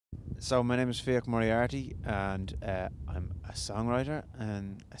So my name is Fiach Moriarty, and I'm a songwriter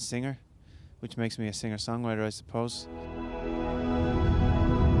and a singer, which makes me a singer-songwriter, I suppose.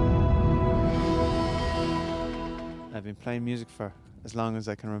 I've been playing music for as long as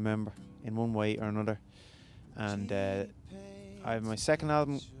I can remember, in one way or another. And I have my second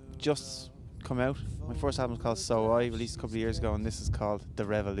album just come out. My first album is called So I, released a couple of years ago, and this is called The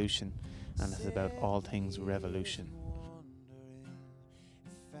Revolution, and it's about all things revolution.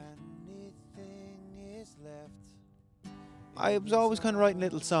 I was always kind of writing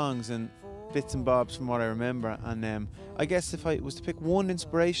little songs and bits and bobs from what I remember, and I guess if I was to pick one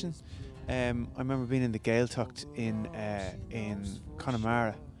inspiration, I remember being in the Gaeltacht in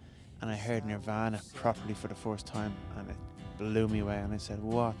Connemara, and I heard Nirvana properly for the first time, and it blew me away, and I said,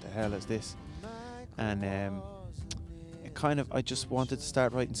 what the hell is this? And I just wanted to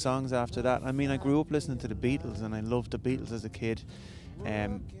start writing songs after that. I mean, I grew up listening to the Beatles, and I loved the Beatles as a kid,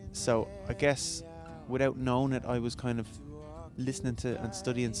 so I guess without knowing it, I was kind of listening to and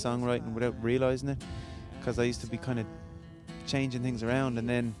studying songwriting without realising it, because I used to be kind of changing things around, and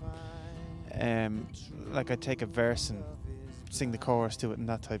then like I'd take a verse and sing the chorus to it and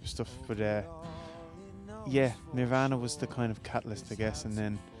that type of stuff. But yeah, Nirvana was the kind of catalyst, I guess, and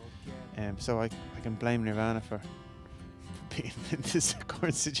then so I can blame Nirvana for being in this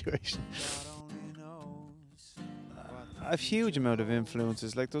current situation. A huge amount of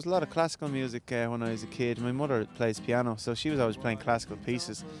influences. Like, there was a lot of classical music when I was a kid. My mother plays piano, so she was always playing classical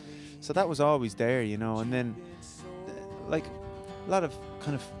pieces, so that was always there, you know. And then like a lot of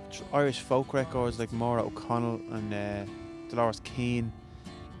kind of Irish folk records like Maura O'Connell and Dolores Keane,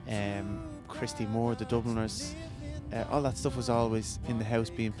 Christy Moore, the Dubliners, all that stuff was always in the house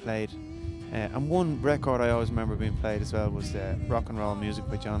being played. And one record I always remember being played as well was Rock and Roll Music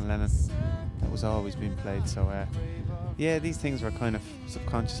by John Lennon. That was always being played, so yeah, these things were kind of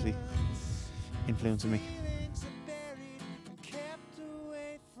subconsciously influencing me.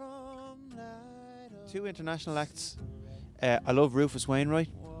 Two international acts. I love Rufus Wainwright,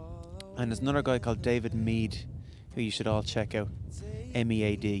 and there's another guy called David Mead, who you should all check out.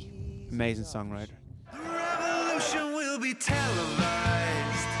 M-E-A-D. Amazing songwriter. The revolution will be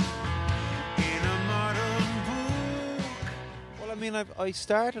televised in a modern book. Well, I mean, I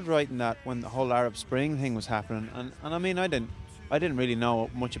started writing that when the whole Arab Spring thing was happening, and I mean, I didn't really know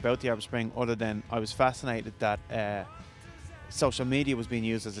much about the Arab Spring, other than I was fascinated that social media was being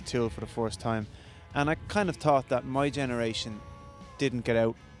used as a tool for the first time, and I kind of thought that my generation didn't get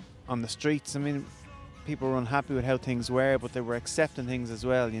out on the streets. I mean, people were unhappy with how things were, but they were accepting things as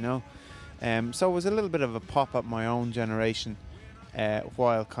well, you know. So it was a little bit of a pop at my own generation,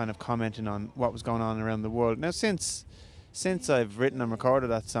 while kind of commenting on what was going on around the world. Now, since I've written and recorded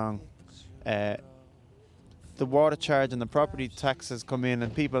that song, the water charge and the property tax has come in,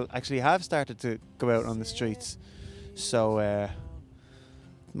 and people actually have started to go out on the streets. So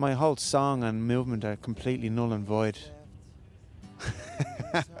my whole song and movement are completely null and void.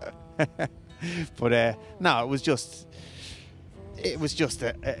 But no,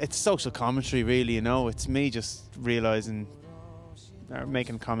 it's social commentary, really, you know. It's me just realising, or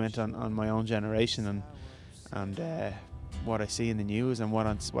making comment on my own generation, and what I see in the news, and what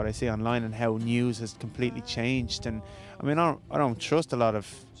I see online, and how news has completely changed. And I mean, I don't trust a lot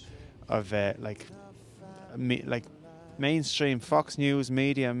of like mainstream Fox News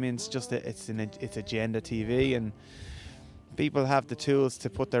media. I mean, it's agenda TV, and people have the tools to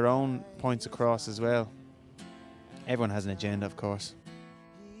put their own points across as well. Everyone has an agenda, of course.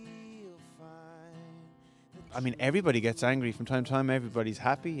 I mean, everybody gets angry from time to time. Everybody's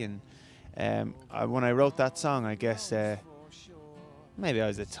happy, and when I wrote that song, I guess maybe I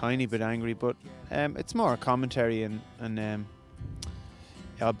was a tiny bit angry, but it's more a commentary and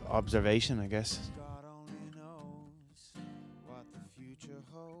observation, I guess.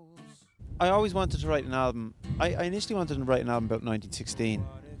 I always wanted to write an album. I initially wanted to write an album about 1916,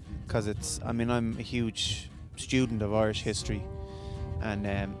 because I'm a huge student of Irish history, and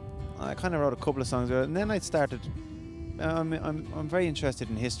I kind of wrote a couple of songs about it, and then I started. I'm very interested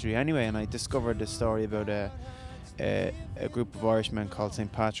in history anyway, and I discovered this story about a group of Irishmen called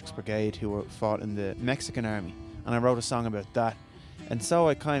St. Patrick's Brigade who fought in the Mexican army, and I wrote a song about that. And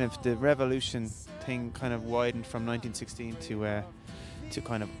so the revolution thing kind of widened from 1916 to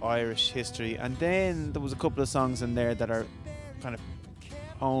kind of Irish history, and then there was a couple of songs in there that are kind of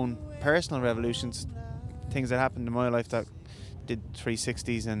own personal revolutions, things that happened in my life that did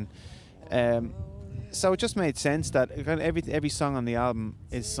 360s, and so it just made sense that every song on the album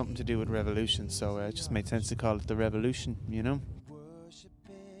is something to do with revolution, so it just made sense to call it The Revolution, you know.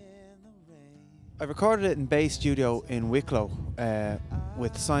 I recorded it in Bay Studio in Wicklow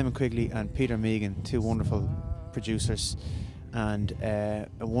with Simon Quigley and Peter Megan, two wonderful producers, and a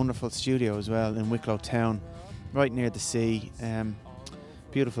wonderful studio as well in Wicklow town, right near the sea.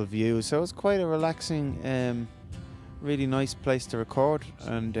 Beautiful views, so it was quite a relaxing, really nice place to record,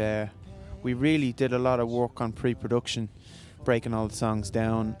 and we really did a lot of work on pre-production, breaking all the songs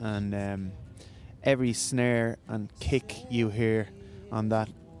down, and every snare and kick you hear on that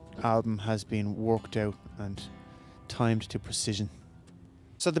album has been worked out and timed to precision.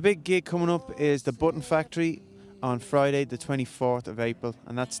 So the big gig coming up is the Button Factory on Friday the 24th of April,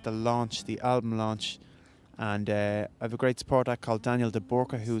 and that's the launch, the album launch. And I have a great support act called Daniel de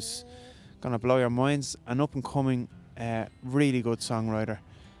Burka, who's going to blow your minds, an up and coming really good songwriter,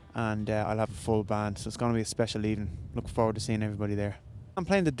 and I'll have a full band, so it's going to be a special evening. Look forward to seeing everybody there. I'm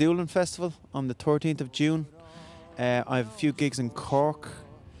playing the Dublin Festival on the 13th of June. I have a few gigs in Cork.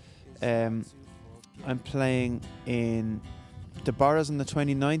 I'm playing in the Boroughs on the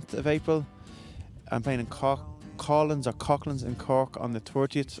 29th of April. I'm playing in Coughlan's in Cork on the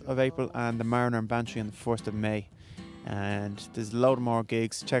 30th of April, and the Marian and Bantry on the 1st of May. And there's a load more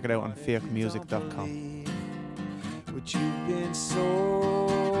gigs. Check it out on fiachmusic.com. What you've been sold,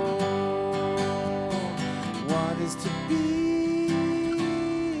 what is to be.